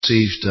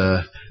received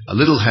a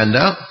little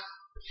handout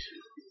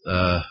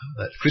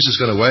that Chris is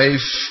going to wave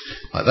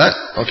like that,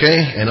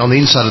 okay? And on the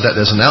inside of that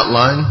there's an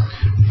outline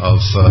of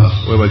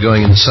where we're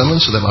going in the sermon,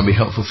 so that might be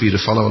helpful for you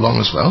to follow along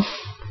as well.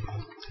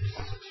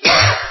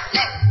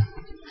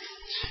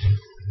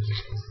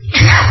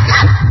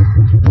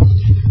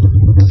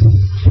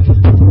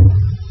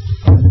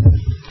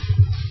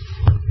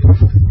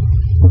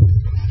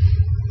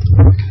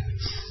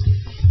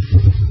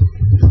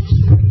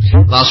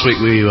 Last week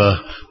we were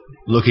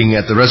looking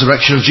at the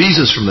resurrection of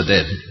Jesus from the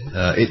dead,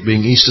 it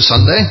being Easter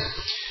Sunday,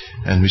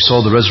 and we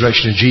saw the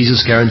resurrection of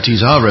Jesus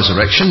guarantees our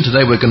resurrection.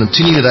 Today we're going to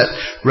continue that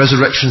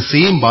resurrection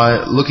theme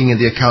by looking at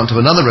the account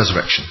of another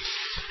resurrection,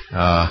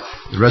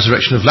 the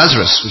resurrection of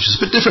Lazarus, which is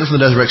a bit different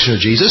from the resurrection of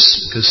Jesus,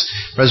 because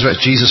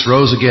Jesus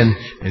rose again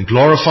and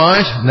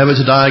glorified, never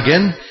to die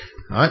again.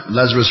 Right?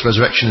 Lazarus'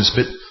 resurrection is a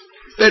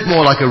bit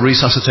more like a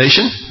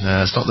resuscitation.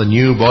 It's not the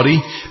new body,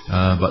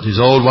 but his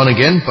old one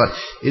again. But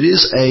it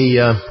is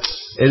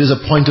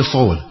a pointer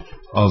forward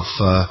of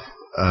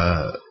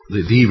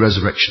the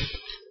resurrection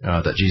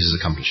that Jesus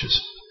accomplishes.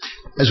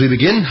 As we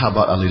begin, how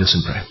about I lead us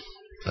in prayer?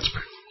 Let's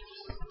pray.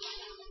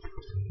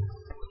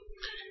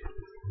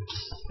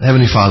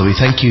 Heavenly Father, we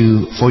thank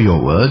you for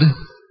your word,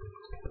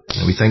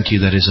 and we thank you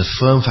that it is a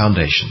firm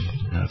foundation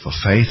for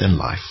faith and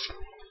life.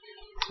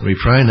 We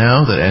pray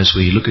now that as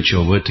we look at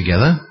your word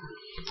together,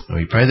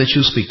 we pray that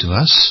you'll speak to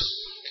us,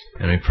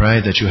 and we pray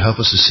that you'll help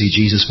us to see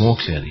Jesus more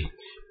clearly,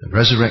 the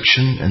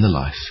resurrection and the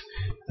life,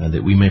 and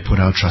that we may put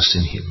our trust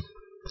in him.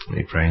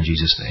 We pray in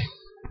Jesus' name.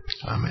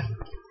 Amen.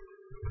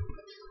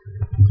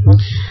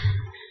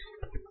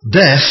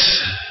 Death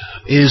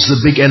is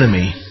the big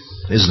enemy,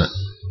 isn't it?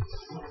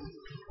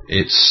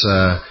 It's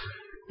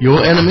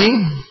your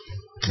enemy.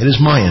 It is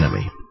my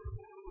enemy.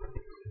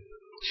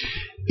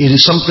 It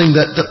is something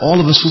that all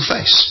of us will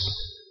face.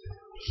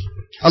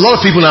 A lot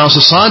of people in our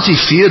society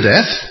fear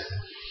death.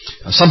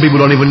 Some people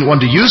don't even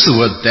want to use the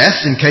word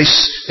death in case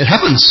it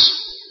happens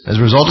as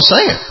a result of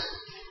saying it.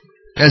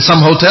 And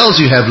some hotels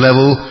you have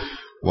level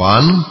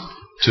 1,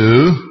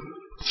 2,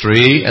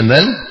 3, and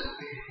then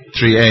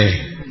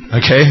 3A.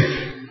 Okay?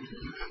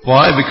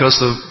 Why? Because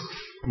the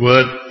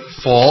word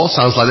fall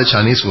sounds like the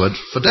Chinese word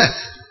for death.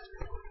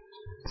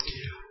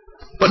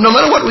 But no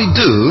matter what we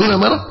do, no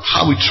matter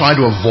how we try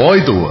to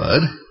avoid the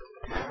word,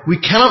 we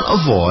cannot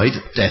avoid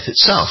death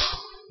itself.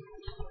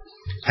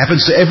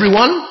 Happens to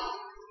everyone,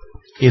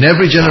 in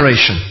every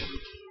generation.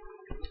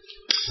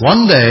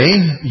 One day,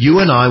 you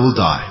and I will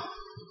die.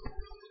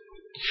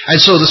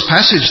 And so this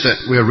passage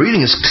that we're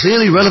reading is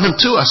clearly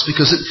relevant to us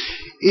because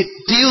it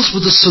deals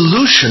with the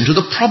solution to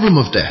the problem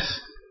of death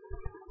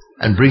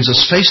and brings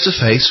us face to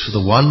face with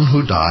the one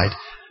who died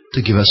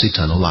to give us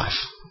eternal life.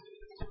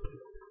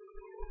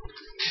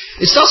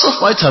 It starts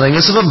off by telling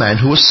us of a man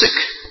who was sick.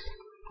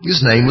 His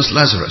name was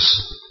Lazarus.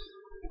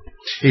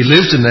 He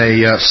lived in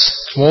a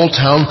small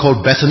town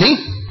called Bethany.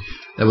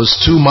 That was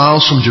 2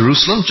 miles from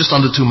Jerusalem, just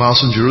under 2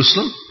 miles from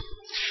Jerusalem.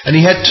 And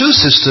he had 2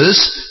 sisters,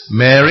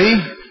 Mary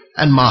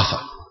and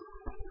Martha.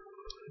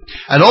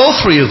 And all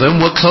 3 of them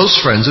were close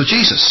friends of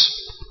Jesus.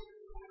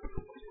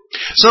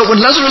 So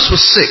when Lazarus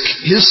was sick,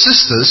 his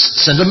sisters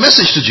sent a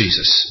message to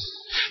Jesus.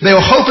 They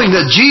were hoping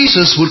that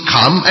Jesus would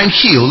come and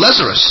heal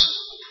Lazarus.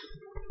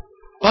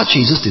 But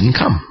Jesus didn't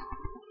come.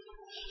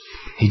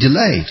 He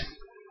delayed.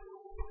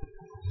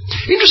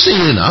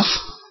 Interestingly enough,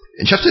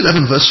 in chapter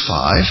 11, verse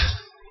 5,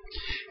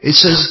 it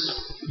says,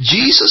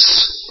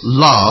 Jesus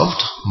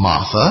loved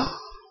Martha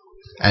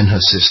and her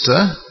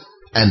sister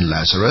and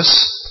Lazarus.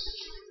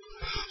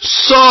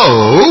 So,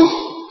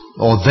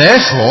 or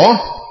therefore,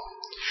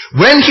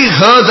 when he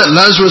heard that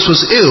Lazarus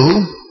was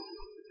ill,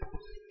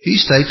 he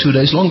stayed 2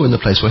 days longer in the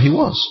place where he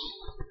was.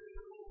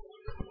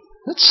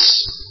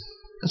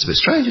 That's a bit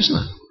strange, isn't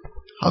it?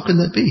 How can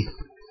that be?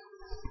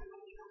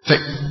 In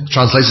fact,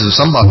 translators of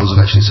some Bibles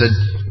have actually said,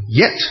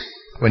 yet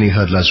when he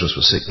heard Lazarus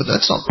was sick. But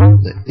that's not,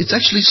 it's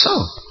actually so.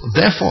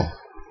 Therefore,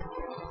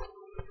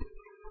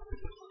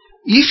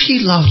 if he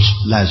loves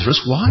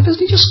Lazarus, why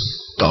doesn't he just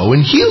go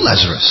and heal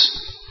Lazarus?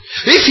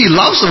 If he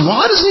loves him,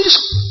 why doesn't he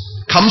just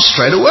come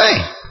straight away?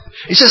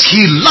 He says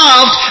he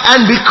loved,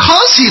 and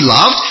because he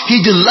loved,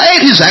 he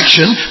delayed his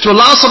action to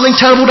allow something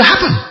terrible to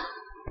happen.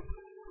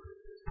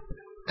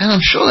 And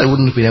I'm sure they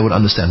wouldn't have been able to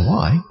understand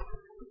why.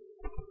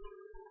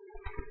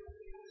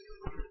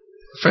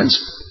 Friends,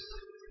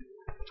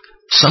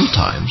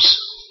 sometimes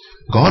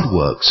God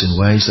works in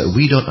ways that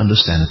we don't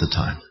understand at the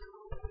time.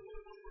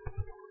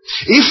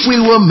 If we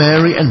were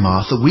Mary and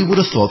Martha, we would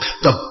have thought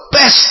the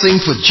best thing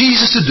for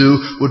Jesus to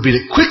do would be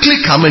to quickly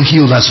come and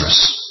heal Lazarus.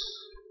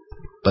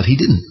 But he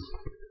didn't.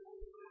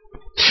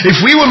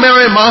 If we were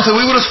Mary and Martha,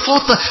 we would have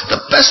thought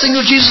the best thing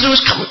for Jesus to do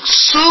is come as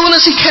soon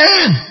as he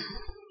can.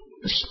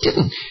 But he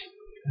didn't.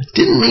 It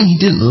didn't mean he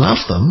didn't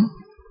love them.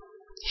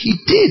 He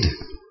did.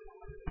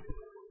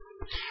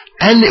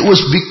 And it was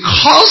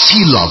because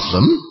he loved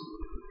them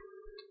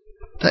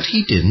that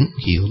he didn't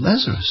heal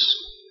Lazarus.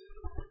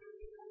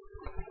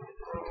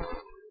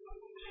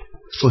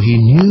 For he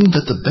knew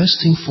that the best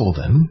thing for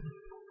them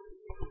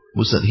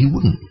was that he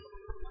wouldn't.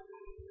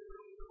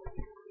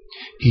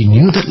 He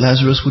knew that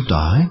Lazarus would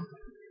die,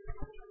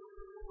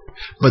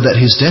 but that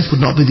his death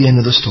would not be the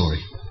end of the story.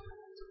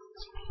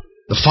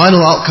 The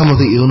final outcome of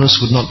the illness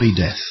would not be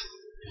death.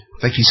 In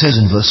fact, he says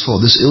in verse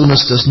 4, this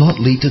illness does not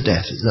lead to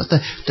death.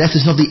 Death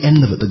is not the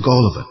end of it, the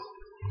goal of it.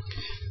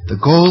 The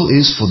goal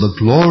is for the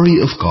glory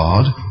of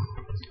God,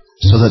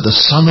 so that the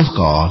Son of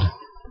God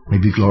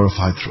may be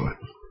glorified through it.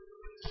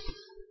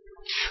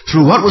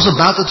 Through what was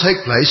about to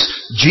take place,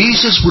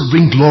 Jesus would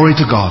bring glory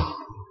to God.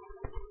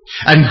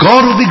 And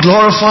God will be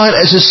glorified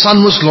as His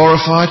Son was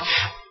glorified,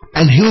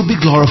 and He'll be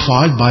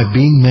glorified by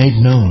being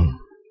made known.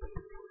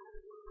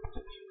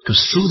 Because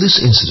through this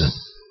incident,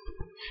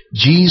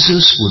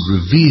 Jesus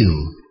would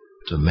reveal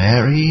to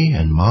Mary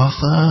and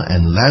Martha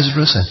and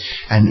Lazarus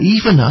and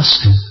even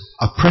us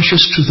a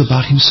precious truth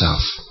about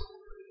Himself.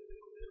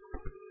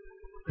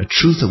 A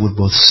truth that would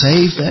both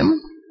save them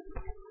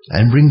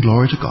and bring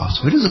glory to God.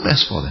 So it is the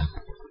best for them.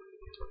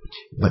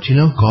 But you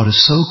know, God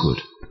is so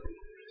good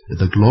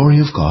that the glory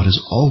of God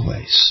is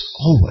always,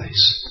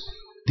 always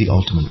the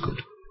ultimate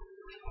good.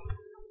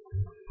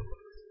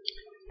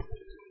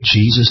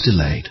 Jesus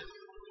delayed.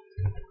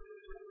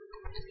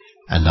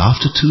 And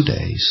after 2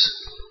 days,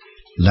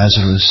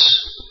 Lazarus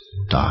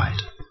died.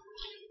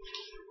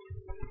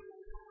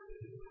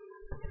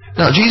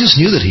 Now, Jesus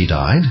knew that he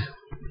died.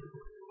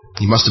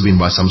 He must have been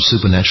by some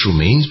supernatural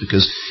means,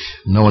 because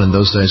no one in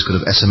those days could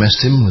have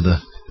SMS'd him with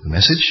a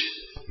message.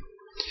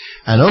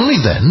 And only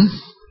then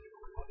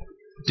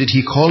did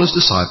he call his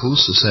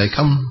disciples to say,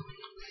 come,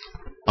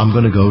 I'm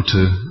going to go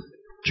to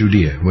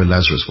Judea, where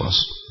Lazarus was.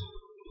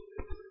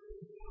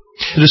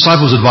 The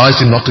disciples advised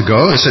him not to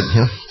go. They said,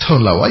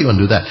 don't lie, why you want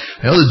to do that?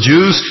 The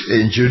Jews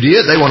in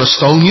Judea, they want to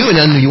stone you, and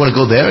then you want to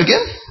go there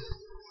again?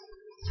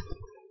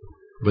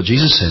 But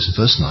Jesus says in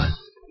verse 9,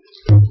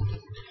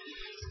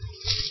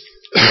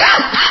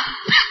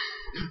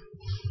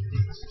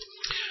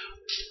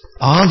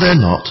 are there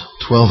not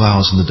 12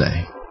 hours in the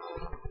day?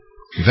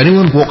 If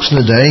anyone walks in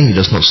the day, he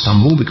does not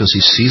stumble because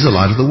he sees the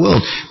light of the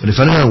world. But if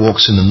anyone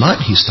walks in the night,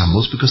 he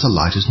stumbles because the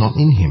light is not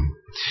in him.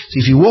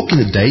 See, if you walk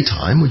in the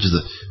daytime, which is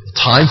the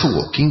time for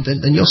walking,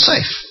 then you're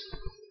safe.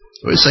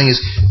 What he's saying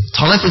is,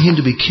 time for him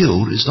to be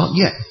killed is not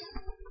yet.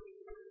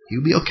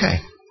 He'll be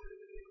okay.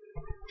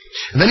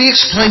 And then he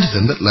explained to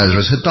them that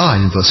Lazarus had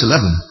died in verse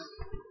 11.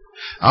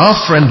 Our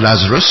friend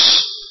Lazarus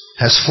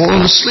has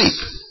fallen asleep,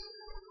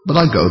 but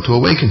I go to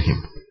awaken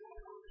him.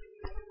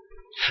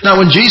 Now,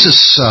 when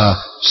Jesus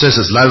says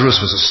that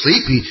Lazarus was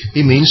asleep,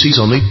 he means he's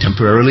only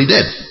temporarily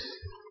dead.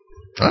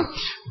 Right?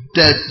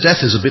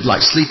 Death is a bit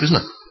like sleep, isn't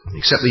it?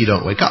 Except that you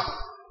don't wake up.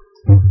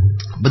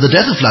 But the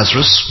death of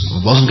Lazarus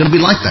wasn't going to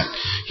be like that.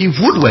 He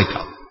would wake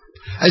up.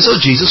 And so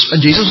Jesus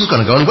was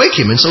going to go and wake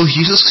him. And so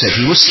Jesus said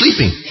he was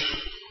sleeping.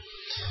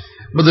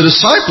 But the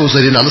disciples,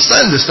 they didn't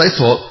understand this. They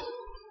thought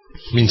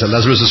it means that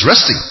Lazarus is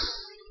resting.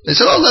 They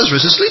said,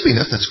 Lazarus is sleeping.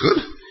 That's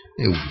good.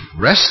 He'll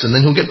rest and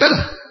then he'll get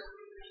better.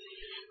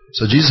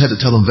 So Jesus had to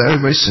tell them very,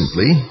 very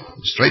simply,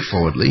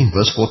 straightforwardly,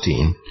 verse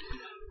 14,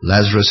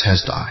 Lazarus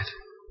has died.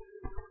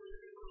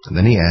 And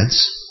then he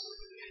adds,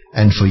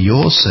 and for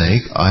your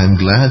sake I am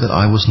glad that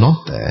I was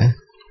not there,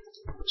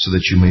 so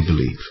that you may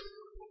believe.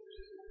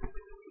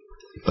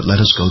 But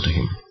let us go to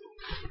him.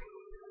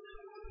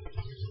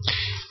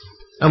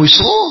 And we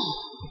saw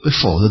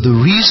before that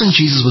the reason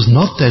Jesus was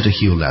not there to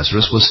heal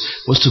Lazarus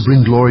was to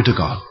bring glory to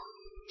God.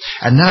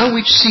 And now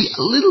we see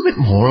a little bit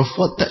more of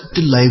what that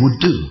delay would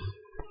do.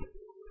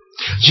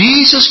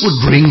 Jesus would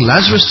bring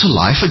Lazarus to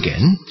life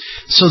again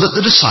so that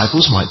the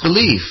disciples might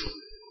believe.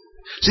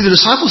 See, the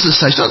disciples at this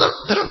stage,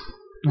 they don't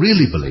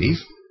really believe.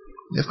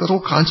 They've got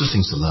all kinds of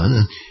things to learn,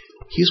 and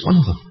here's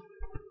one of them.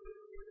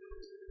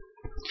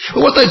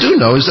 But what they do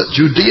know is that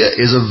Judea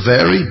is a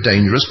very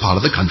dangerous part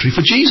of the country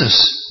for Jesus.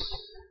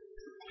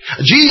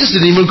 Jesus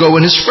didn't even go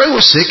when his friend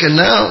was sick, and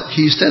now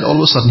he's dead. All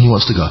of a sudden he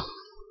wants to go.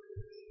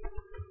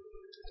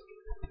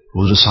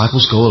 Will the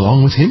disciples go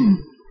along with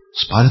him,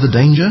 in spite of the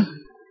danger?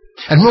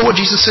 And remember what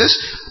Jesus says?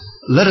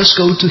 Let us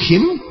go to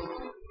him.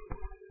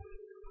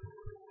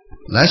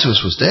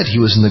 Lazarus was dead.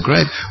 He was in the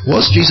grave.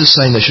 Was Jesus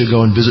saying they should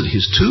go and visit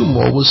his tomb,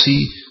 or was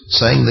he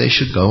saying they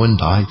should go and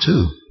die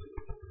too?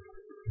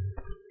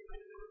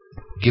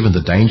 Given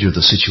the danger of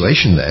the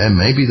situation there,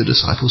 maybe the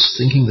disciples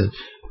thinking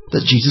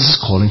that Jesus is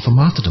calling for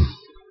martyrdom.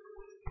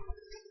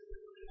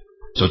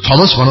 So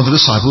Thomas, one of the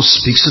disciples,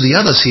 speaks to the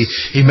others.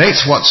 He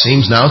makes what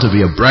seems now to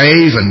be a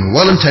brave and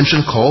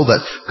well-intentioned call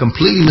that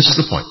completely misses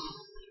the point.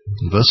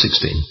 In verse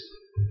 16,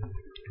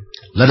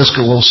 let us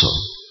go also,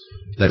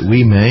 that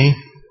we may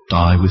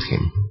die with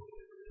him.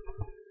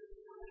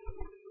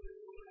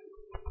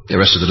 The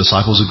rest of the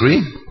disciples agree.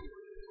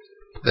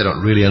 They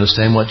don't really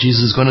understand what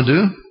Jesus is going to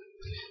do.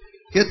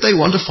 Yet they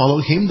want to follow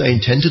him. They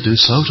intend to do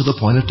so to the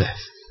point of death.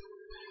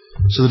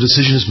 So the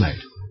decision is made.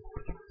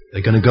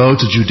 They're going to go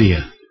to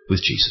Judea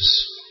with Jesus.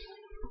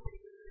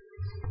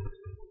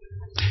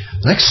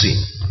 The next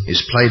scene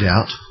is played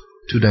out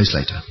 2 days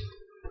later.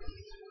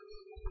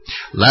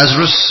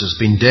 Lazarus has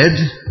been dead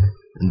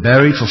and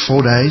buried for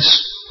 4 days.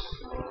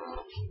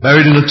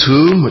 Buried in a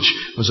tomb, which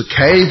was a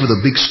cave with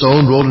a big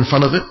stone rolled in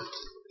front of it.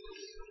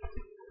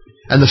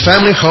 And the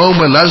family home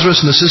where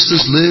Lazarus and the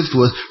sisters lived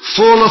was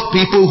full of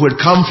people who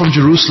had come from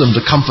Jerusalem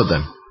to comfort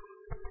them.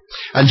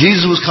 And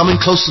Jesus was coming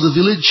close to the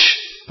village,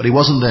 but he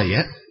wasn't there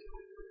yet.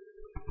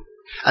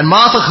 And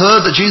Martha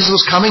heard that Jesus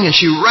was coming, and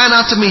she ran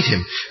out to meet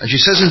him. And she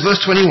says in verse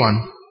 21,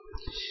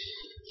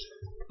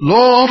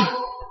 Lord,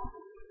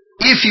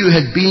 if you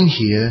had been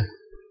here,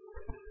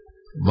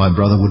 my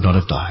brother would not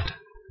have died.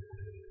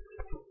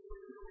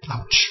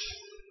 Ouch.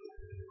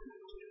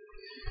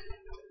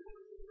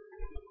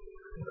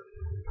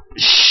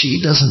 She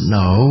doesn't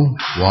know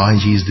why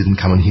Jesus didn't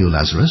come and heal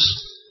Lazarus,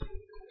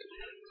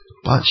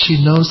 but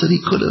she knows that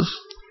he could have.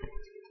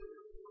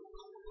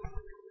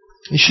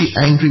 Is she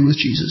angry with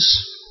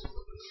Jesus?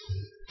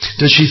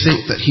 Does she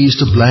think that he's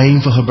to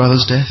blame for her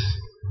brother's death?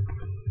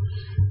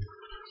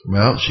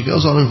 Well, she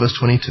goes on in verse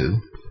 22.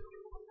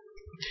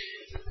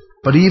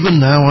 But even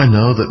now I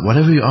know that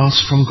whatever you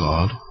ask from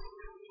God,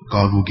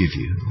 God will give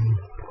you.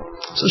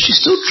 So she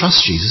still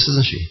trusts Jesus,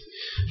 doesn't she?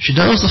 She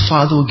knows the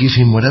Father will give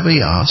him whatever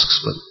he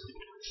asks, but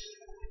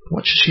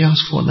what should she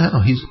ask for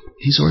now?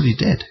 He's already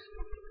dead.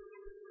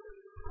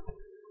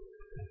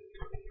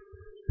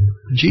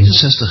 And Jesus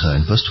says to her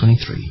in verse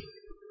 23,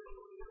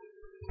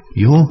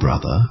 your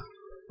brother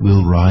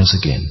will rise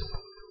again.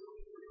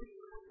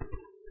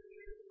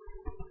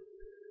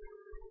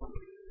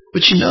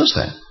 But she knows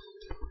that.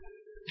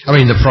 I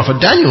mean, the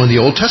prophet Daniel in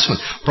the Old Testament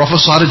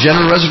prophesied a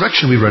general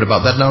resurrection. We read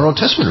about that in our Old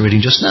Testament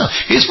reading just now.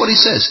 Here's what he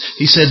says.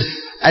 He said,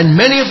 and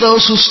many of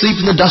those who sleep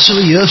in the dust of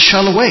the earth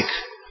shall awake,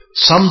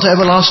 some to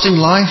everlasting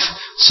life,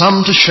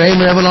 some to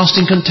shame and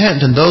everlasting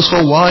contempt. And those who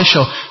are wise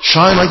shall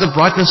shine like the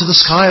brightness of the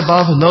sky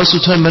above, and those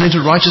who turn many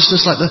to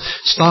righteousness like the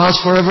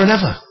stars forever and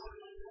ever.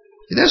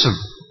 There's a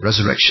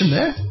resurrection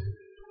there.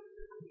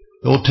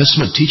 The Old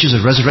Testament teaches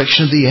a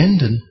resurrection at the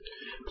end, and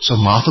so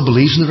Martha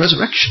believes in the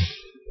resurrection.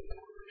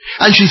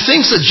 And she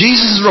thinks that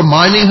Jesus is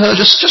reminding her,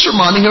 just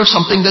reminding her of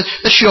something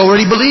that she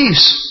already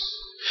believes.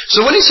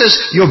 So when he says,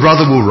 your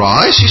brother will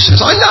rise, she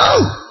says, I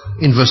know,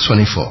 in verse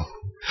 24.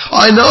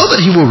 I know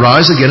that he will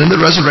rise again in the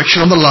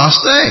resurrection on the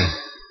last day.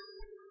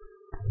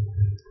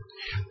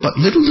 But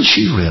little does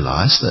she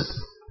realize that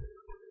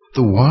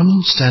the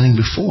one standing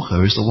before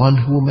her is the one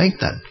who will make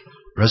that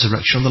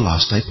resurrection on the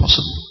last day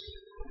possible.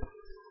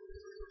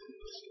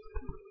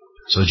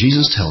 So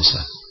Jesus tells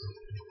her,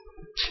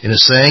 in a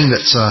saying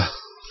that's a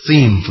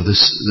theme for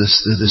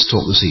this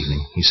talk this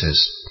evening, he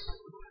says,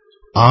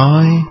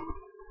 I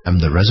am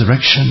the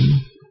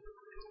resurrection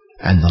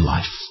and the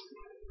life.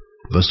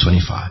 Verse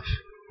 25.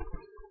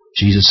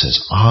 Jesus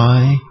says,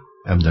 I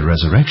am the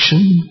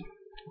resurrection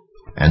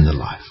and the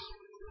life.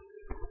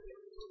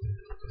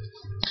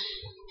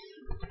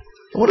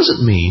 What does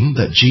it mean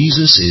that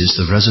Jesus is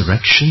the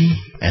resurrection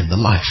and the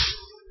life?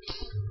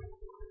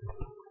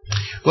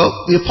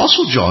 Well, the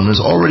Apostle John has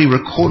already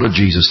recorded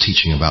Jesus'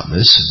 teaching about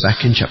this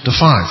back in chapter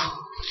 5.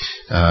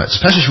 It's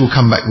a passage we'll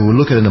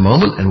look at in a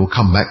moment, and we'll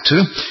come back to,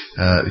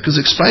 because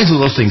it explains a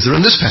lot of things that are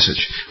in this passage.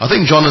 I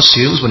think John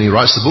assumes when he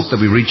writes the book that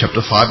we read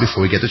chapter 5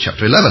 before we get to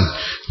chapter 11.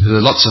 There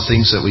are lots of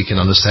things that we can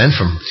understand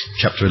from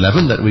chapter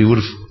 11 that we would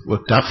have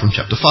worked out from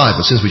chapter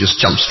 5, but since we just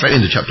jumped straight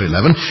into chapter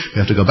 11,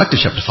 we have to go back to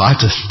chapter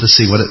 5 to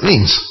see what it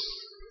means.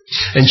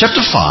 In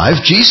chapter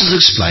 5, Jesus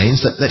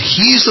explains that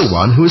he is the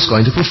one who is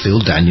going to fulfill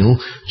Daniel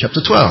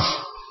chapter 12.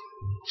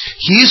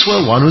 He is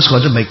the one who is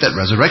going to make that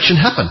resurrection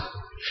happen.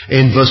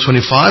 In verse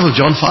 25 of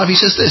John 5, he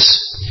says this.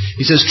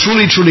 He says,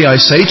 truly, truly, I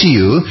say to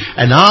you,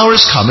 an hour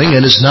is coming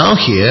and is now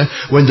here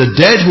when the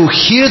dead will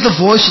hear the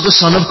voice of the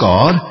Son of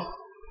God,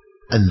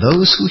 and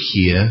those who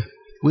hear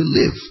will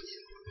live.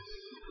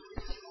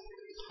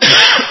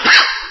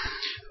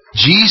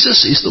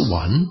 Jesus is the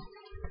one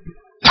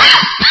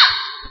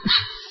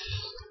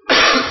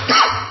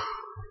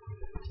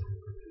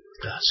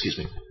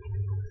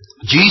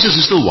Jesus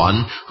is the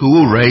one who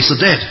will raise the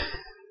dead.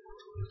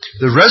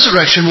 The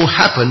resurrection will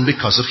happen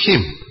because of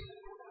him.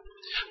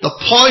 The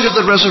point of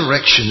the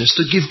resurrection is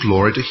to give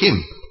glory to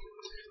him.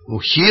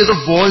 We'll hear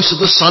the voice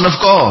of the Son of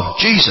God,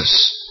 Jesus,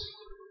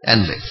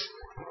 and live.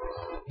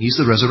 He's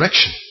the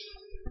resurrection.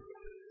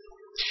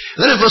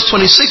 And then in verse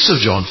 26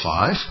 of John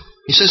 5,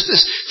 he says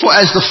this, for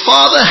as the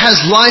Father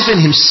has life in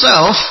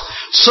himself,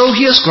 so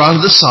he has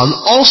granted the Son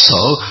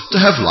also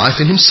to have life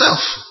in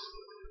himself.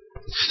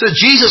 That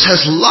Jesus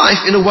has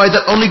life in a way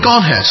that only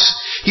God has.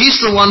 He's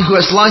the one who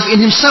has life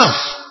in himself.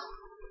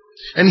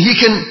 And he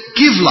can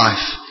give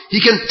life.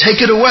 He can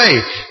take it away.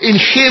 In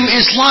him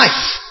is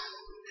life.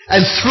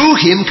 And through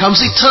him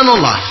comes eternal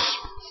life.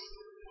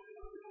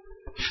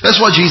 That's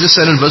what Jesus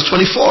said in verse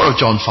 24 of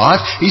John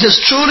 5. He says,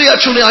 truly,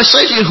 I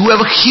say to you,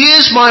 whoever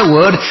hears my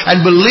word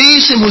and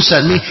believes him who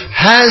sent me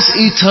has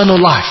eternal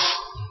life.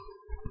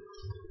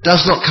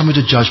 Does not come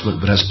into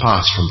judgment, but has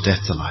passed from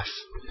death to life.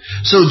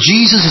 So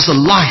Jesus is the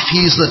life.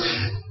 He's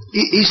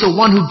the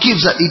one who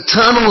gives that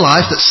eternal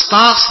life that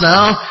starts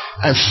now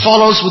and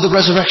follows with the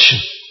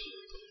resurrection.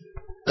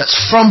 That's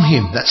from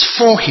him. That's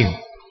for him.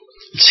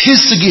 It's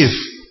his to give.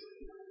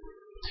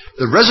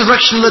 The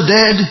resurrection of the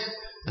dead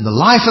and the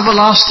life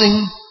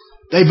everlasting,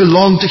 they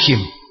belong to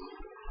him.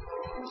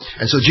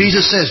 And so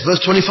Jesus says, verse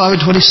 25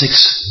 and 26,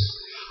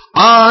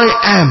 I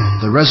am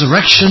the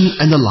resurrection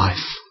and the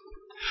life.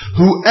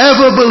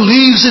 Whoever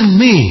believes in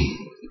me,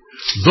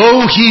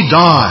 though he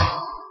die,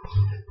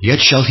 yet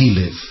shall he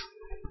live.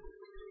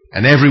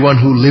 And everyone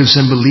who lives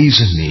and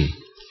believes in me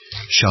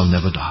shall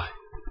never die.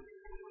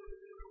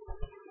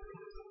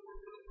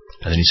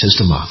 And then he says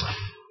to Martha,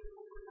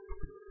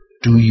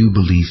 do you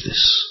believe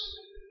this?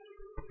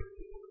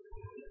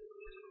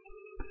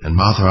 And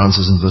Martha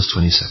answers in verse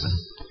 27,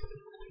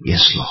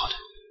 yes, Lord.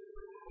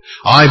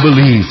 I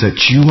believe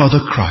that you are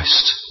the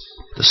Christ,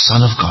 the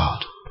Son of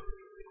God,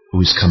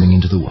 who is coming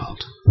into the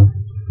world.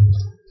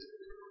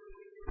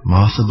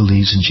 Martha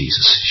believes in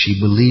Jesus. She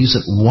believes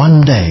that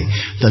one day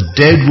the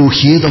dead will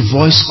hear the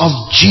voice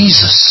of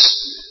Jesus,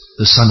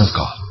 the Son of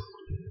God.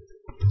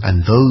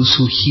 And those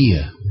who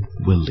hear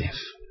will live.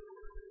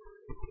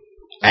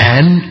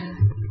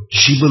 And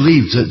she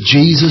believes that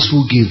Jesus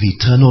will give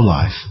eternal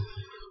life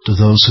to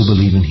those who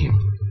believe in him.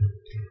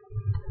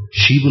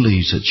 She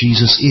believes that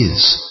Jesus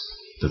is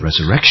the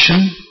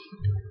resurrection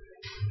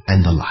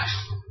and the life.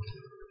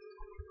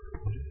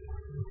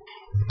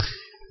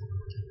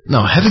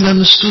 Now, having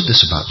understood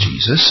this about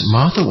Jesus,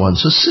 Martha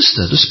wants her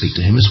sister to speak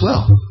to him as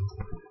well.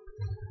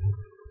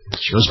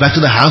 She goes back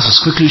to the house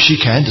as quickly as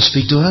she can to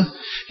speak to her,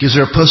 gives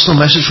her a personal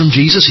message from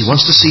Jesus. He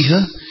wants to see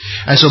her.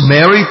 And so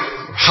Mary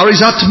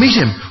hurries out to meet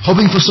him,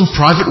 hoping for some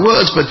private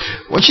words. But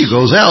when she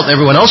goes out,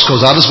 everyone else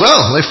goes out as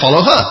well. They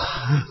follow her.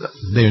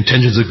 Their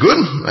intentions are good.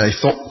 They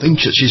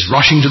think that she's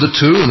rushing to the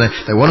tomb, and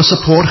they want to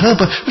support her,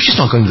 but she's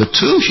not going to the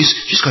tomb.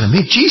 She's going to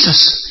meet Jesus.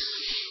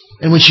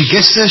 And when she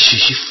gets there,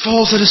 she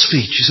falls at his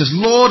feet. She says,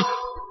 Lord,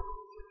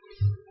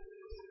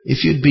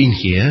 if you'd been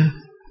here,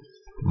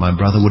 my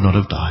brother would not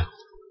have died.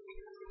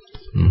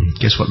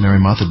 Guess what Mary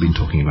and Martha had been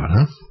talking about,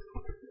 huh?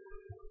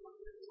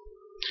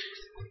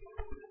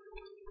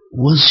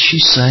 Was she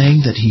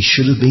saying that he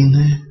should have been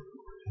there?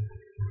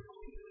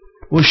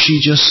 Was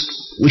she just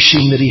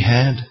wishing that he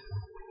had?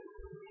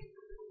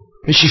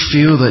 Did she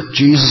feel that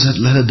Jesus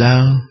had let her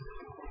down?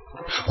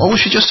 Or was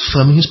she just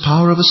affirming his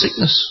power over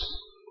sickness?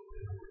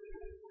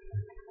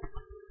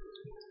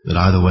 But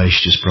either way,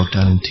 she just broke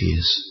down in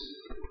tears,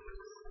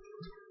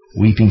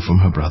 weeping from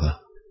her brother.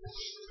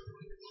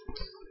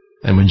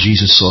 And when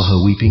Jesus saw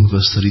her weeping,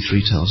 verse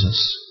 33 tells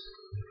us,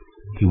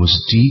 he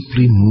was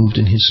deeply moved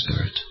in his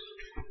spirit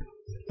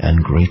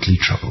and greatly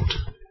troubled.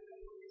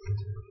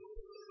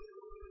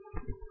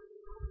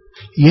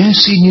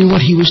 Yes, he knew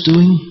what he was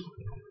doing.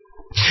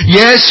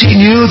 Yes, he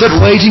knew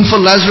that waiting for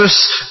Lazarus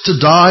to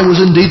die was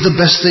indeed the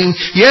best thing.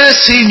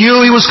 Yes, he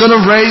knew he was going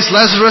to raise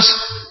Lazarus.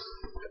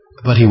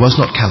 But he was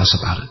not callous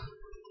about it.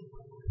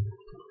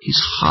 His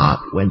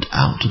heart went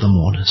out to the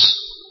mourners.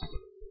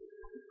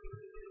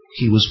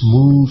 He was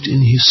moved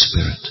in his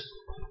spirit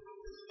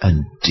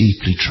and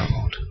deeply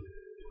troubled.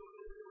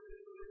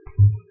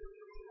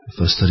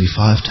 Verse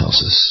 35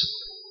 tells us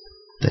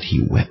that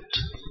he wept.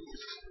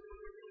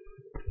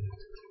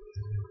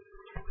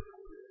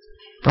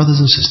 Brothers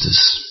and sisters,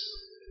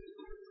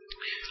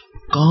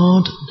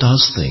 God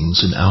does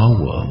things in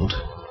our world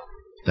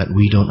that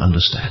we don't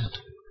understand.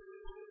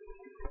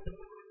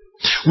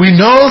 We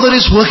know that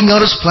he's working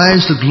out his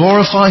plans to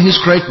glorify his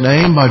great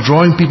name by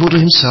drawing people to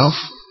himself.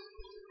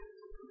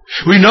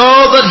 We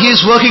know that he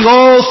is working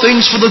all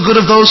things for the good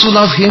of those who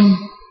love him.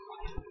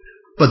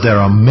 But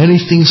there are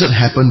many things that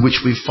happen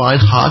which we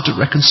find hard to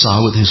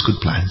reconcile with his good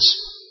plans.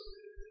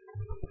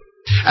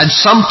 And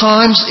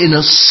sometimes in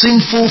a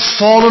sinful,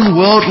 fallen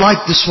world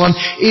like this one,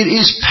 it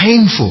is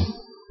painful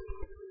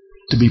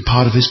to be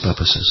part of his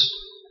purposes.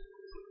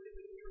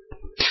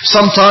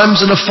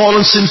 Sometimes in a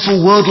fallen,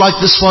 sinful world like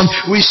this one,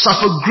 we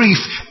suffer grief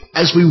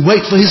as we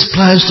wait for his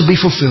plans to be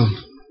fulfilled.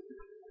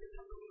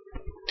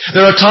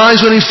 There are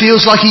times when he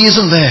feels like he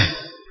isn't there,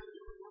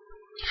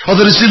 or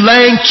that he's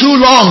delaying too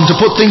long to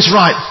put things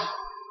right.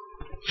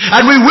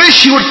 And we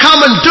wish he would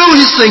come and do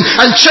his thing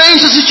and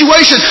change the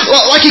situation,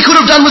 like he could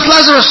have done with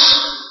Lazarus.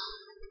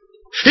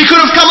 He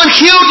could have come and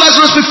healed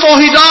Lazarus before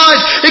he died.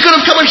 He could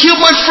have come and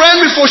healed my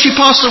friend before she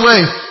passed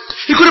away.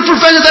 He could have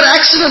prevented that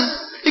accident.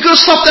 He could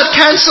have stopped that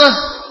cancer.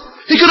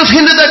 He could have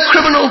hindered that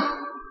criminal.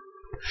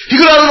 He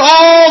could have done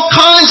all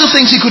kinds of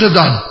things he could have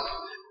done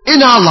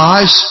in our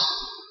lives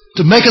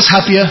to make us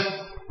happier,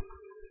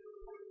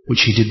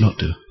 which he did not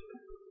do.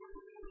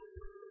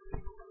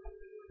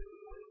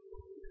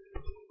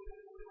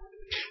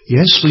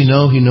 Yes, we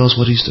know he knows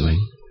what he's doing.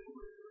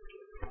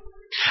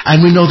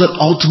 And we know that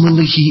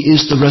ultimately he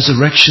is the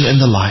resurrection and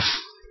the life.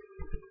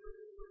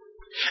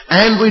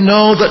 And we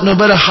know that no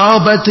matter how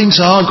bad things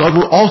are, God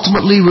will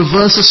ultimately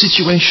reverse the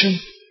situation.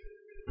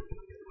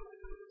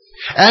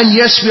 And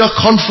yes, we are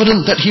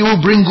confident that he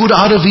will bring good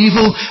out of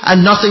evil,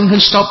 and nothing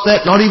can stop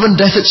that, not even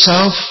death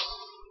itself.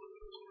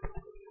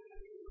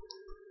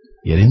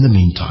 Yet in the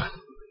meantime,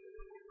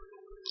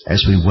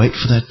 as we wait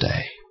for that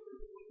day,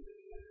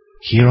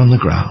 here on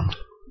the ground,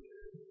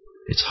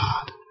 it's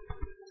hard.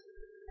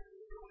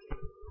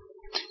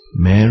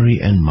 Mary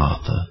and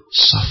Martha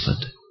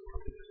suffered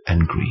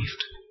and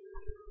grieved.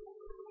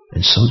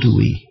 And so do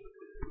we.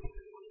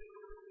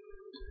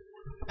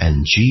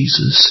 And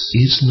Jesus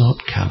is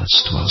not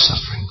callous to our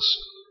sufferings.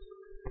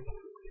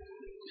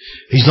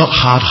 He's not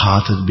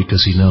hard-hearted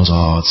because he knows,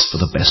 it's for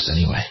the best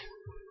anyway.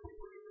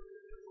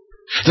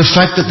 The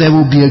fact that there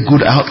will be a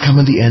good outcome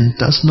in the end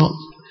does not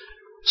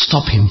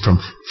stop him from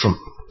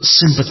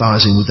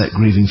sympathizing with that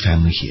grieving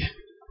family here.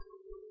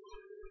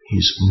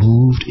 He's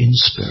moved in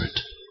spirit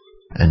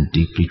and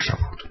deeply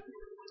troubled.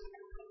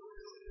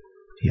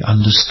 He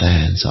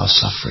understands our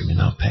suffering and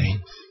our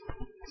pain,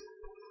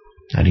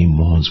 and he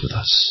mourns with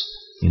us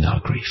in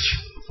our grief.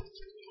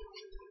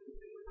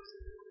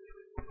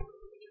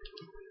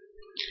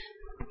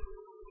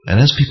 And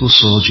as people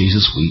saw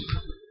Jesus weep,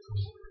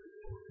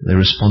 they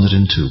responded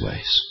in two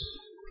ways.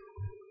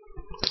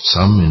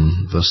 Some,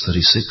 in verse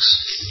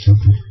 36,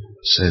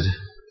 said,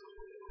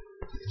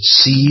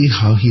 "See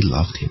how he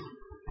loved him."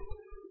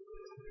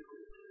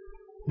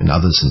 And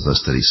others in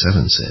verse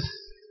 37 said,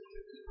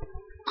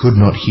 "Could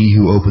not he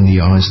who opened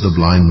the eyes of the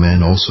blind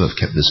man also have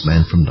kept this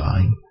man from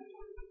dying?"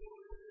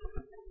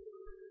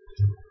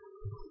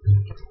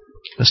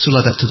 It's still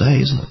like that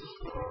today, isn't it?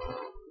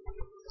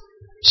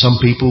 Some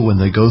people, when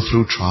they go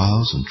through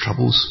trials and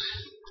troubles,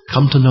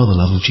 come to know the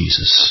love of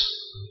Jesus.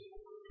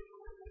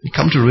 They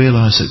come to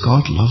realize that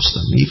God loves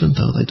them even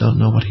though they don't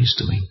know what he's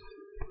doing.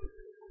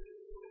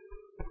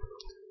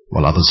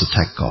 While others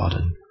attack God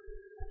and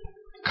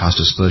cast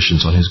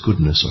aspersions on his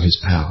goodness or his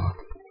power,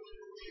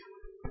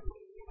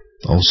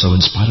 also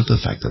in spite of the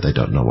fact that they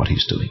don't know what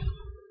he's doing.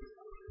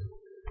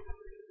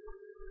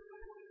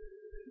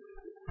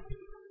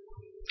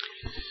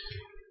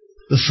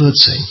 The third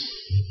scene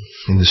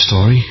in the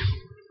story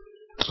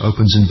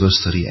opens in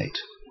verse 38,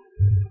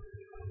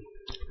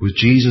 with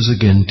Jesus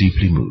again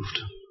deeply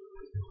moved.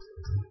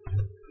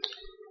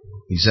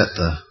 He's at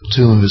the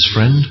tomb of his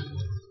friend,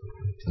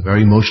 a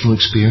very emotional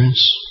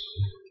experience,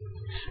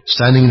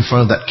 standing in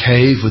front of that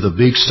cave with a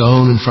big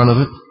stone in front of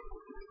it,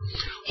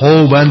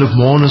 whole band of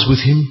mourners with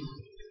him,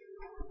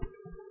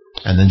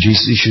 and then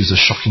Jesus issues a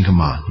shocking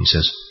command. He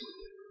says,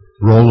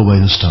 "Roll away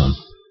the stone."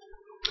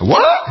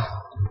 What?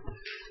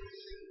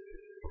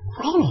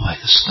 Roll away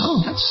the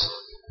stone?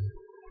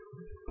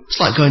 It's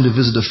like going to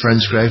visit a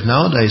friend's grave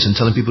nowadays and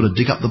telling people to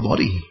dig up the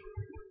body.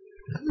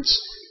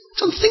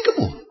 It's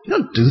unthinkable. You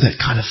don't do that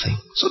kind of thing.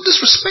 So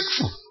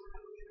disrespectful.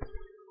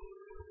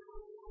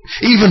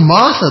 Even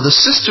Martha, the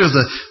sister of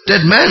the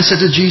dead man, said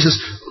to Jesus,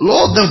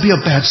 "Lord, there'll be a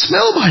bad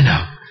smell by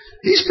now.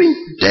 He's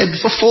been dead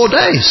for 4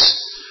 days.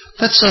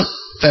 That's a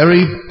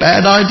very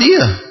bad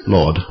idea,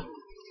 Lord."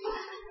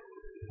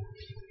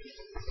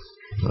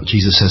 Well,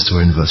 Jesus says to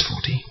her in verse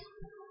 40,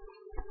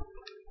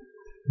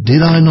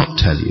 "Did I not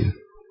tell you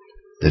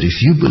that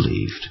if you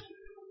believed,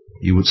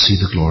 you would see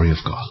the glory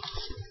of God?"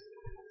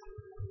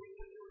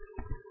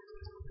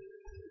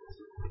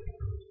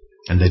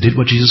 And they did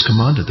what Jesus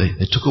commanded.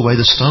 They took away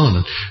the stone.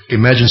 And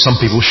imagine some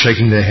people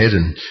shaking their head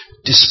in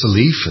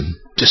disbelief and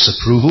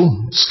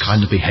disapproval, this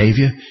kind of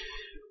behavior.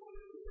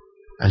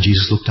 And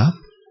Jesus looked up.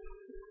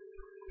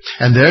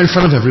 And there in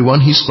front of everyone,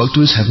 he spoke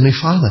to his heavenly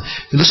Father.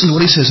 And listen to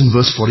what he says in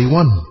verse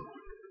 41.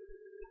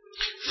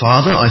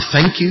 "Father, I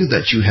thank you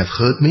that you have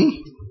heard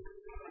me.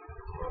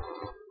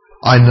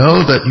 I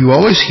know that you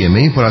always hear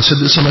me, but I said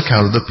this on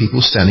account of the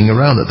people standing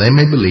around, that they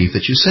may believe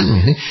that you sent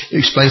me." He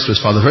explains to his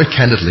Father very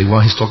candidly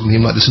why he's talking to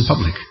him like this in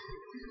public.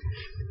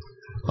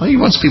 Well, he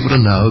wants people to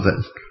know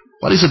that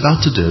what he's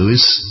about to do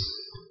is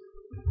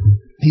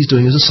he's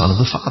doing as a son of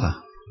the Father.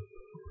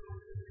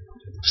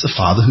 It's the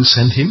Father who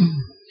sent him.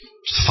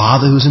 It's the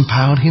Father who's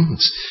empowered him.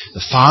 It's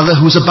the Father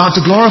who is about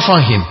to glorify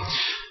him.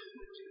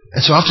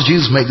 And so after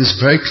Jesus made this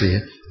very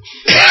clear,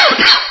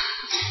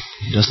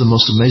 he does the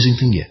most amazing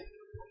thing yet.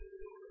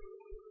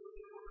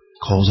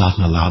 Calls out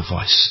in a loud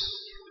voice,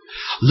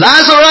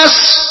 "Lazarus,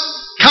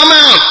 come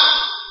out!"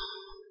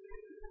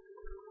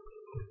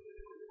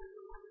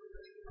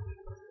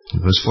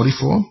 In verse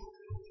 44,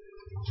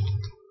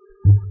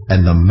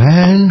 "And the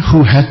man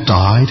who had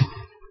died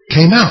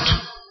came out,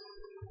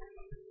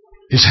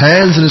 his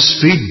hands and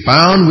his feet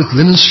bound with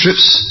linen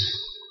strips,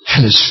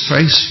 and his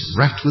face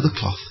wrapped with a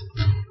cloth."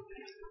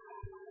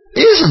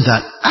 Isn't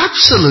that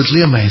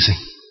absolutely amazing?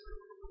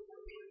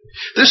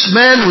 This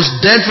man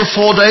was dead for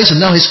 4 days and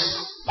now he's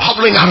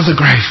hobbling out of the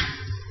grave.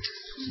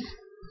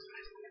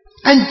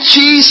 And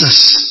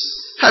Jesus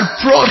had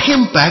brought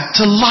him back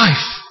to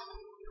life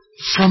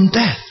from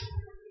death.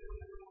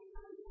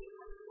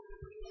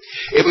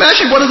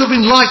 Imagine what it would have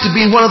been like to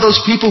be one of those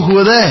people who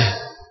were there.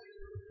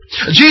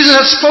 Jesus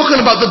had spoken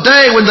about the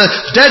day when the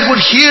dead would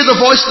hear the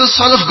voice of the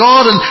Son of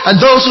God and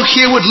those who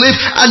hear would live.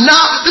 And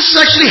now this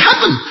has actually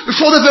happened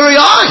before their very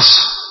eyes.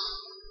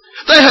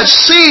 They had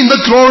seen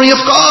the glory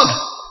of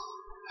God.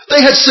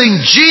 They had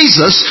seen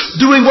Jesus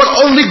doing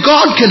what only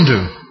God can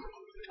do.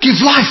 Give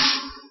life.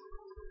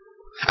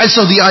 And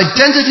so the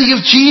identity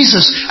of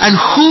Jesus and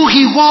who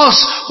he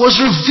was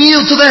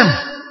revealed to them.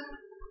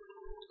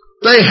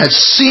 They had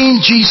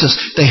seen Jesus.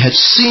 They had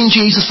seen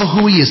Jesus for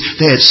who he is.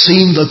 They had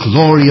seen the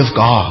glory of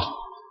God.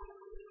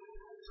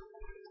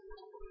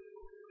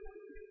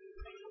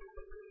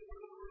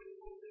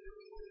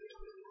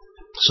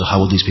 So how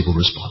will these people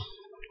respond?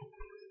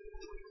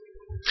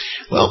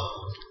 Well,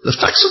 the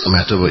facts of the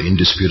matter were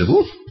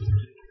indisputable.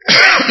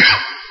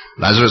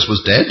 Lazarus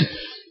was dead.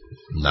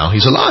 Now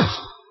he's alive.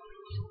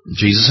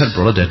 Jesus had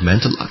brought a dead man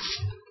to life.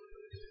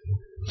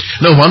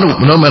 No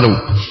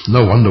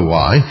wonder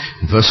why,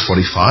 in verse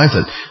 45,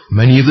 that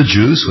many of the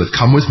Jews who had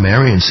come with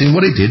Mary and seen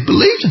what he did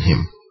believed in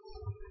him.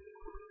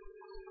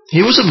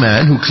 He was a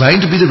man who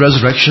claimed to be the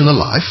resurrection and the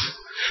life,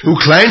 who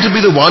claimed to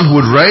be the one who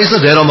would raise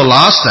the dead on the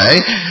last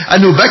day,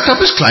 and who backed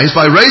up his claims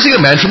by raising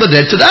a man from the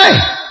dead today.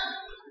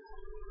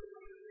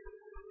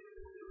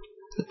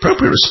 The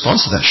appropriate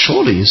response to that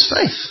surely is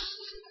faith.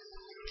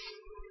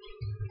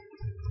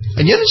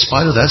 And yet, in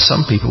spite of that,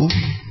 some people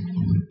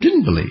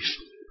didn't believe.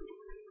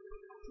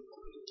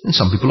 And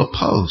some people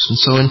opposed. And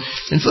so in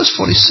verse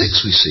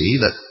 46 we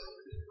see that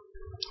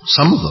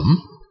some of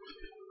them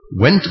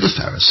went to the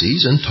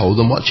Pharisees and told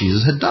them what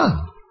Jesus had done.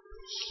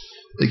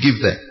 They give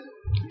their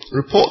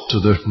report to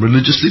the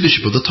religious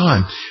leadership of the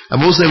time. And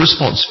what was their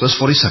response? Verse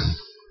 47.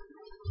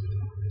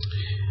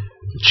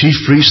 The chief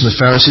priests and the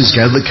Pharisees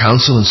gathered the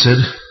council and said,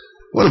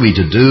 "What are we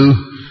to do?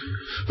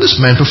 This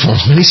man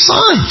performs many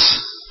signs.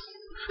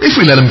 If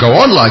we let him go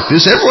on like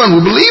this, everyone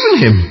will believe in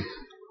him.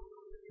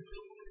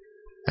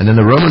 And then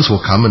the Romans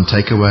will come and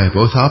take away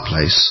both our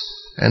place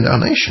and our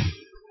nation."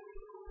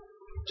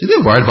 See,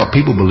 they're worried about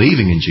people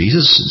believing in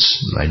Jesus.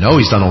 They know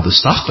he's done all this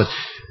stuff, but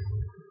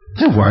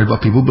they're worried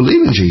about people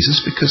believing in Jesus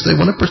because they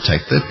want to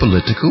protect their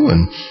political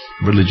and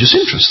religious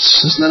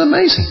interests. Isn't that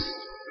amazing?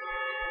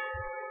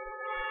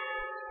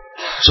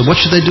 So what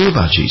should they do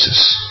about Jesus?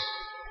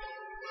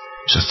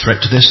 It's a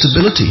threat to their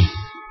stability.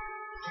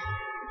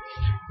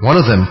 One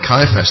of them,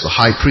 Caiaphas, the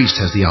high priest,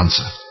 has the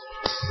answer.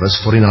 Verse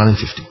 49 and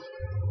 50.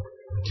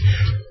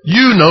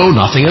 "You know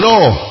nothing at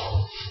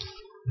all."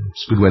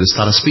 It's a good way to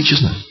start a speech,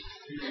 isn't it?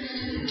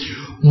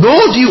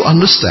 "Nor do you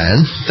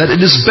understand that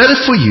it is better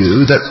for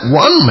you that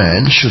one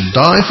man should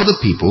die for the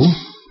people,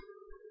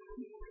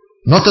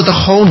 not that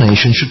the whole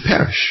nation should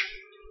perish."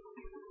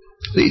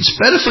 It's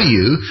better for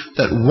you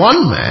that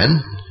one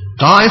man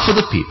die for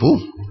the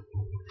people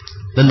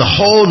than the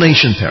whole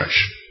nation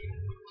perish.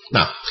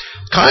 Now,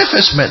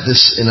 Caiaphas meant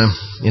this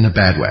in a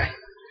bad way.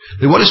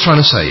 What he's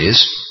trying to say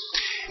is,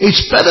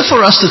 it's better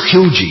for us to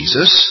kill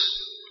Jesus,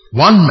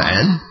 one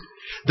man,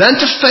 than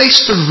to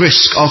face the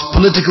risk of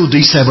political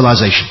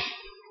destabilization.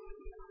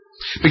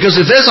 Because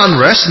if there's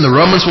unrest, and the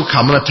Romans will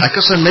come and attack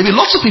us, and maybe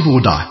lots of people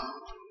will die.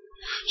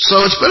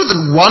 So it's better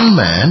that one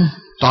man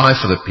die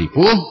for the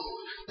people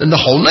than the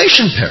whole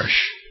nation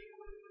perish.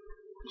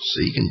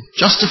 So you can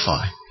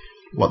justify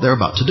what they're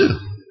about to do.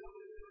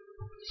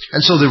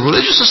 And so the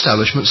religious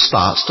establishment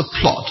starts to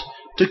plot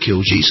to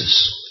kill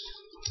Jesus.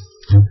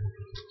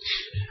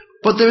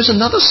 But there is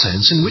another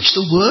sense in which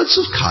the words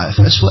of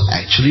Caiaphas were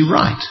actually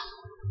right.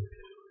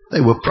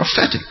 They were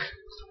prophetic.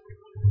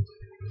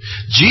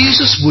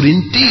 Jesus would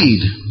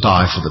indeed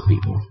die for the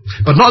people,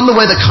 but not in the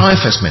way that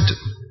Caiaphas meant it.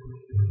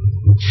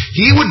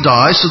 He would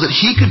die so that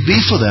he could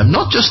be for them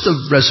not just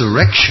the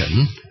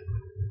resurrection,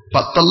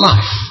 but the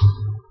life.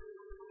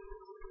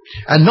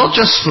 And not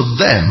just for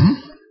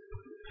them,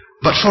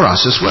 but for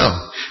us as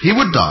well. He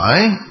would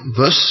die,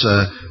 verse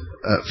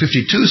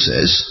 52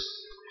 says,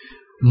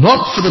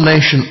 not for the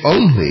nation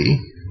only,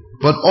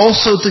 but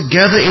also to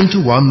gather into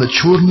one the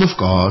children of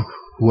God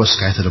who are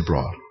scattered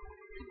abroad.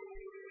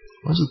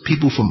 Those are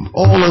people from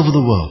all over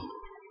the world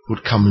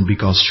would come and be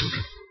God's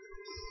children.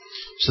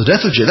 So the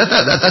death of Jesus,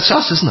 that's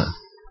us, isn't it?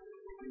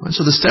 And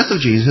so this death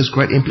of Jesus has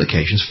great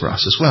implications for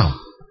us as well.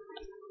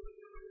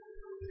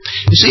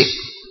 You see,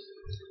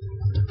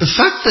 the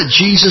fact that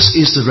Jesus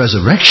is the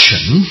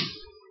resurrection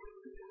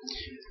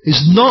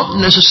is not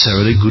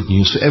necessarily good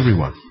news for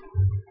everyone.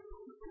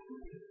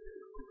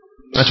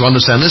 Now, to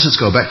understand this, let's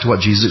go back to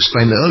what Jesus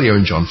explained earlier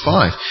in John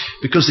 5.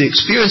 Because the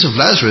experience of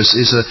Lazarus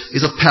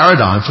is a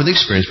paradigm for the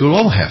experience we will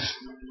all have.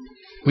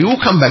 We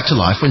will come back to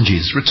life when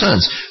Jesus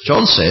returns.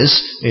 John says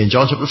in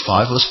John chapter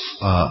 5, verse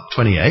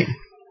 28,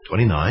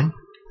 29,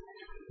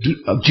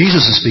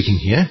 Jesus is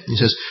speaking here. He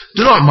says,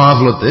 "Do not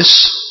marvel at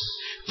this,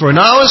 for an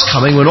hour is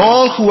coming when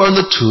all who are in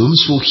the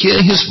tombs will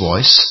hear his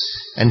voice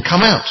and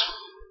come out."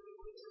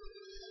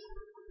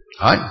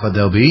 Right? But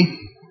there'll be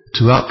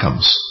two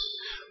outcomes.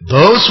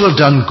 Those who have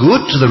done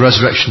good to the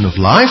resurrection of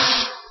life,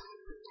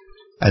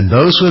 and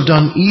those who have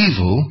done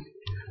evil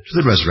to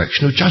the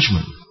resurrection of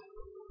judgment.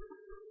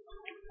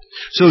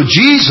 So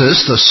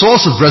Jesus, the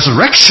source of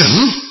resurrection,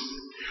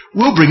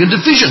 will bring a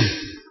division.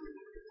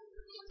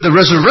 The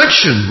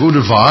resurrection will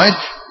divide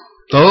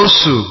those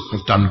who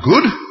have done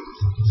good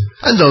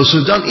and those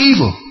who have done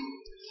evil.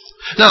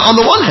 Now, on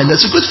the one hand,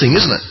 that's a good thing,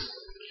 isn't it?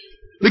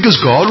 Because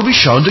God will be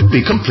shown to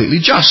be completely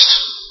just.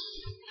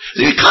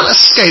 You can't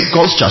escape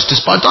God's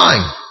justice by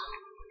dying.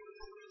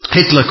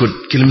 Hitler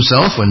could kill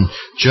himself when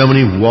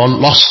Germany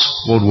lost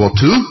World War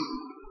II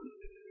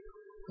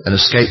and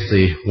escape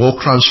the war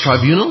crimes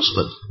tribunals,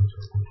 but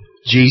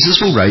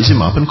Jesus will raise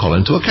him up and call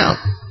him to account.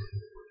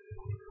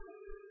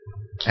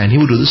 And he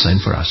will do the same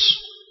for us.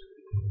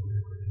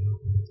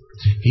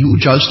 He will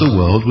judge the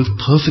world with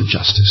perfect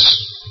justice.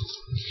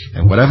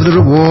 And whatever the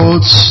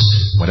rewards,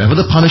 whatever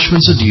the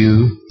punishments are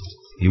due,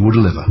 He will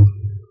deliver.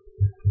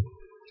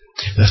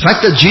 The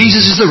fact that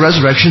Jesus is the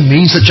resurrection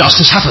means that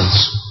justice happens.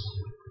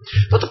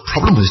 But the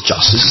problem with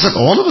justice is that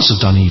all of us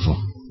have done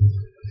evil.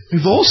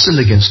 We've all sinned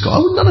against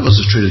God. None of us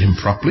have treated Him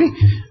properly.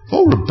 We've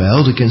all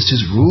rebelled against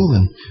His rule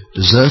and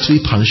deserve to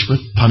be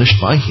punished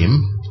by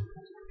Him.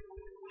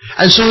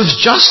 And so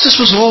if justice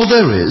was all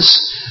there is,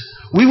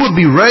 we would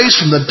be raised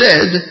from the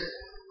dead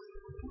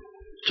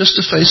just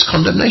to face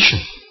condemnation.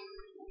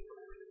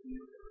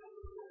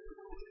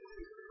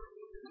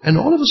 And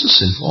all of us are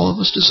sinful. All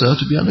of us deserve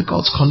to be under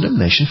God's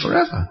condemnation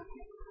forever.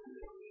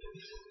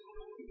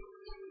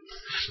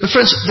 But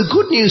friends, the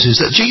good news is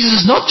that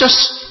Jesus is not just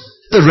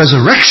the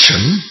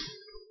resurrection,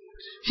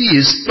 He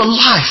is the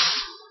life.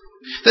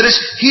 That is,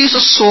 He is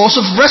a source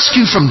of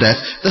rescue from death.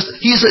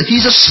 He's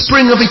a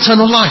spring of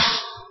eternal life.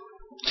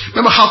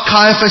 Remember how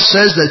Caiaphas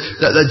says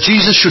that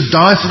Jesus should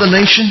die for the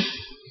nation?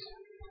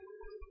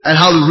 And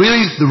how the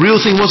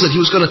real thing was that He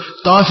was going to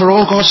die for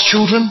all God's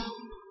children?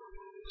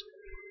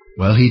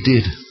 Well, He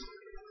did.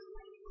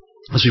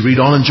 As we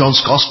read on in John's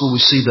Gospel, we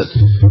see that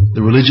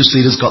the religious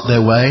leaders got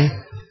their way.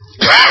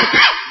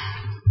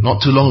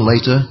 Not too long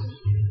later,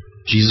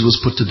 Jesus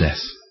was put to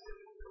death.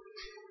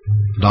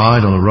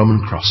 Died on a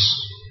Roman cross.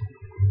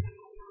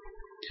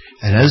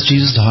 And as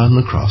Jesus died on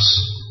the cross,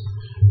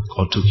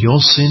 God took your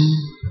sin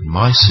and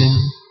my sin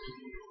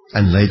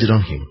and laid it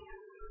on Him.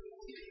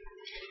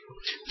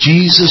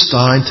 Jesus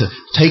died to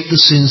take the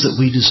sins that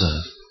we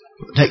deserve.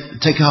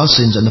 Take our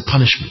sins and the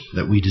punishment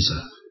that we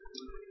deserve.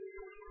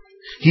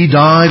 He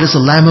died as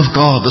the Lamb of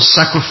God, the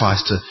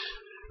sacrifice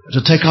to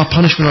take our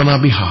punishment on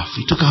our behalf.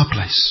 He took our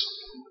place.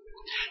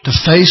 To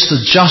face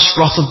the just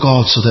wrath of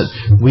God so that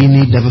we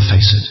need never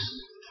face it.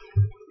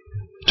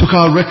 Took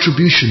our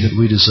retribution that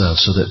we deserve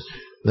so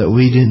that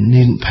we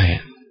needn't pay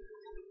it.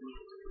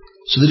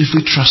 So that if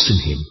we trust in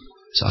Him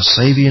as our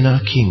Savior and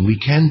our King, we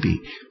can be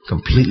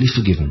completely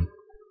forgiven.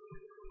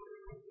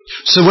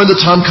 So when the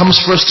time comes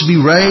for us to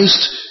be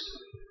raised,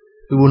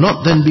 we will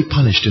not then be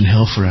punished in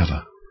hell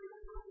forever,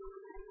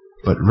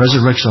 but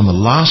resurrection on the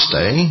last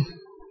day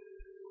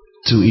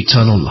to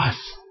eternal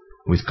life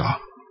with God.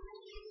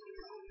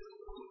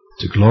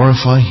 To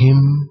glorify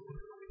Him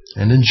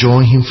and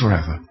enjoy Him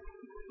forever,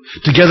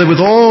 together with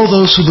all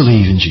those who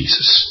believe in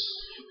Jesus,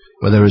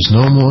 where there is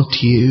no more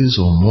tears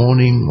or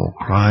mourning or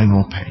crying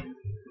or pain,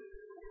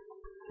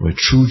 where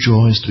true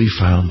joy is to be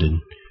found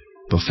in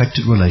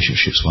perfected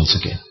relationships once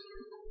again.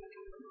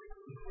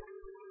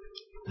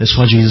 That's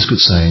why Jesus could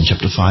say in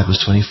chapter 5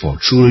 verse 24,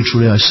 "Truly,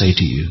 truly I say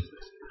to you,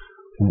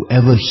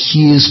 whoever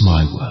hears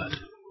my word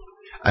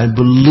and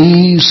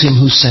believes Him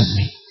who sent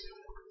me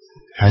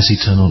has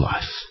eternal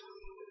life.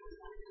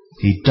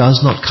 He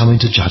does not come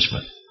into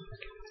judgment,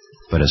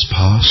 but has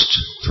passed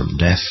from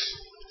death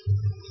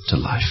to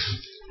life."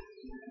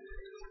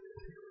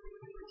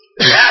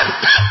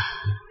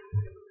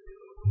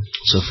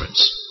 So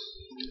friends,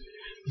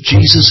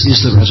 Jesus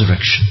is the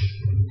resurrection.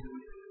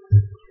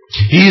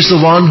 He is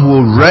the one who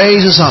will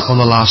raise us up on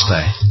the last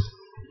day.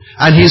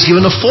 And He has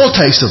given a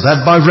foretaste of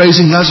that by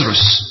raising Lazarus.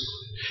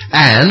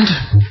 And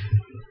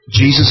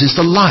Jesus is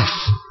the life.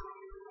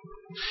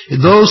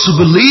 Those who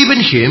believe in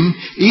Him,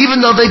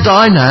 even though they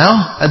die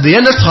now, at the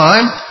end of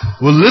time,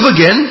 will live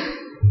again,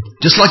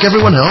 just like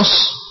everyone else.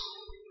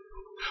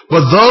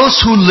 But those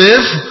who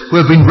live, who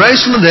have been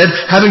raised from the dead,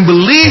 having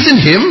believed in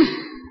Him,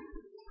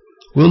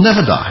 will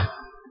never die,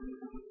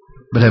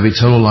 but have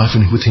eternal life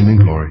with Him in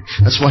glory.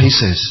 That's why He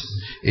says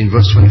in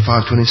verse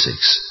 25-26,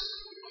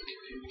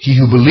 "He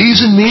who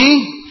believes in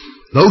me,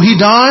 though he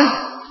die,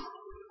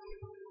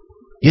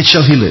 yet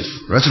shall he live."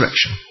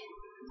 Resurrection.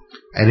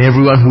 "And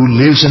everyone who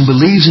lives and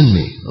believes in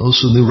me,"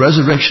 also in the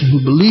resurrection,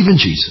 who believe in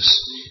Jesus,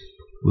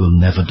 will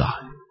never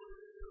die.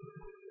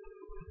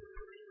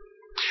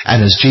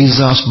 And as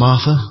Jesus asked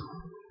Martha,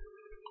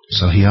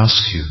 so He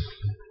asks you,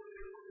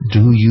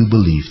 do you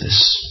believe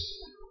this?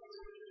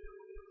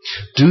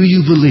 Do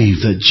you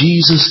believe that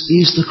Jesus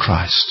is the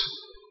Christ,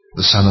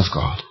 the Son of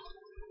God?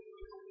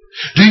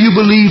 Do you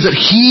believe that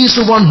He is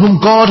the one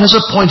whom God has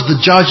appointed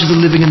the judge of the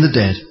living and the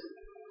dead?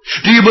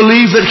 Do you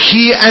believe that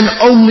He and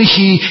only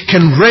He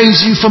can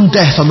raise you from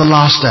death on the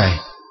last day?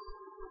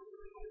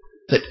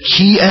 That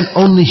He and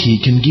only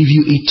He can give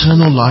you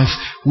eternal life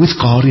with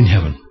God in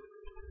heaven?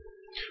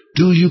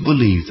 Do you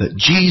believe that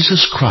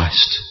Jesus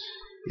Christ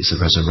is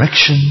the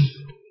resurrection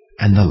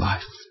and the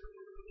life?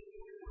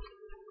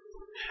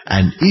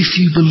 And if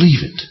you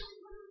believe it,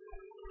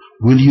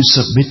 will you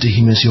submit to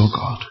Him as your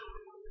God?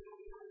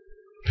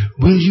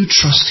 Will you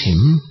trust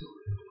Him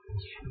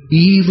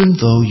even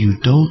though you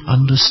don't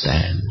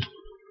understand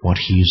what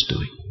He is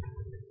doing?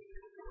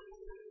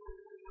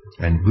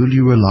 And will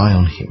you rely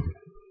on Him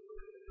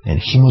and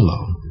Him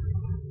alone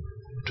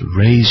to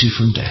raise you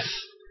from death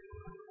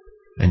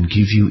and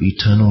give you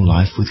eternal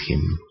life with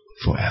Him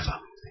forever?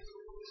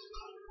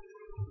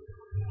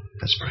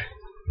 Let's pray.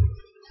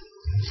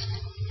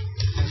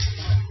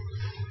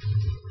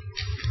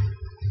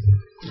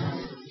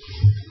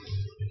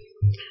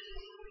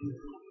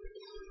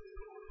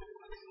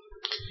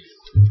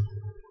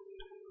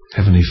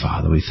 Heavenly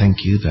Father, we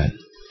thank You that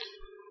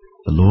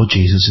The Lord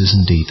Jesus is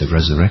indeed the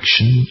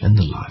resurrection and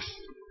the life.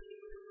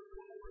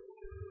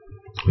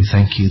 We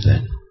thank you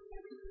that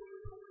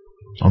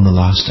on the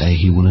last day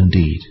he will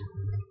indeed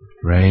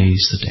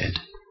raise the dead.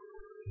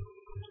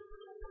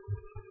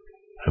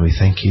 And we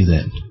thank you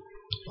that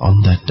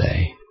on that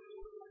day,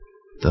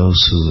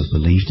 those who have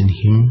believed in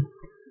him,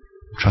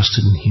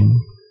 trusted in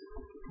him,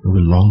 who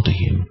belong to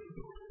him,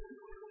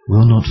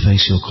 will not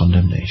face your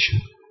condemnation,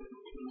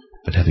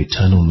 but have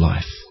eternal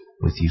life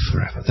with you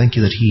forever. Thank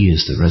you that he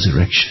is the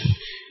resurrection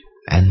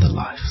and the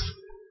life.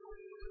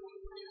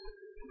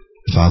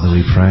 Father,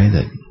 we pray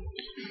that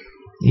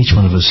each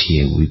one of us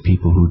here will be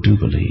people who do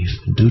believe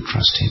and do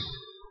trust him,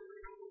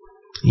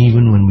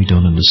 even when we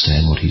don't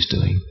understand what he's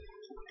doing,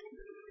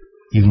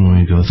 even when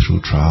we go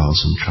through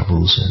trials and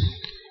troubles and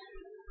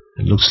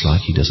it looks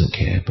like he doesn't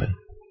care, but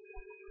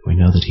we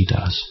know that he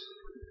does.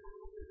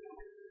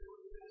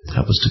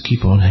 Help us to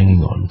keep on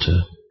hanging on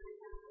to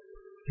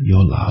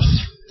your love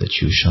that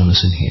you've shown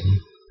us in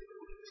him.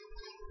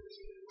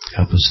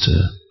 Help us to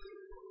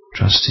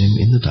trust him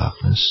in the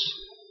darkness,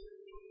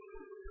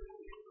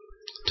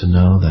 to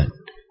know that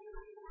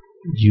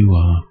you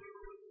are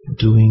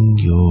fulfilling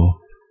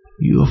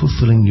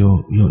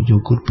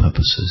your good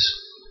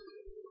purposes,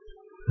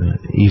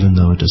 even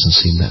though it doesn't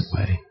seem that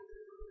way,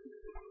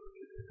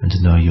 and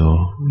to know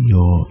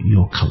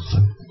your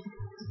comfort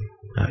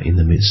in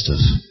the midst of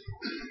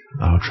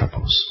our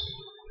troubles.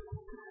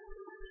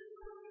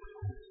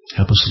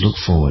 Help us to look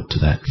forward to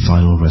that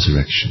final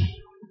resurrection,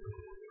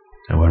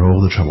 and where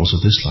all the troubles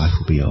of this life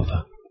will be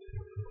over,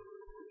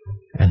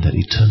 and that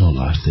eternal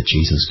life that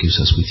Jesus gives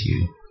us with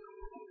you,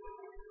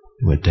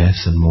 where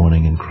death and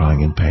mourning and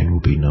crying and pain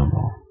will be no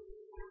more.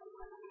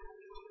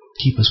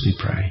 Keep us, we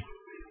pray,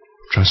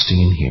 trusting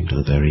in him to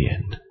the very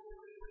end.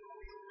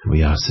 And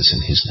we ask this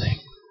in his name.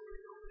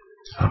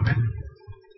 Amen.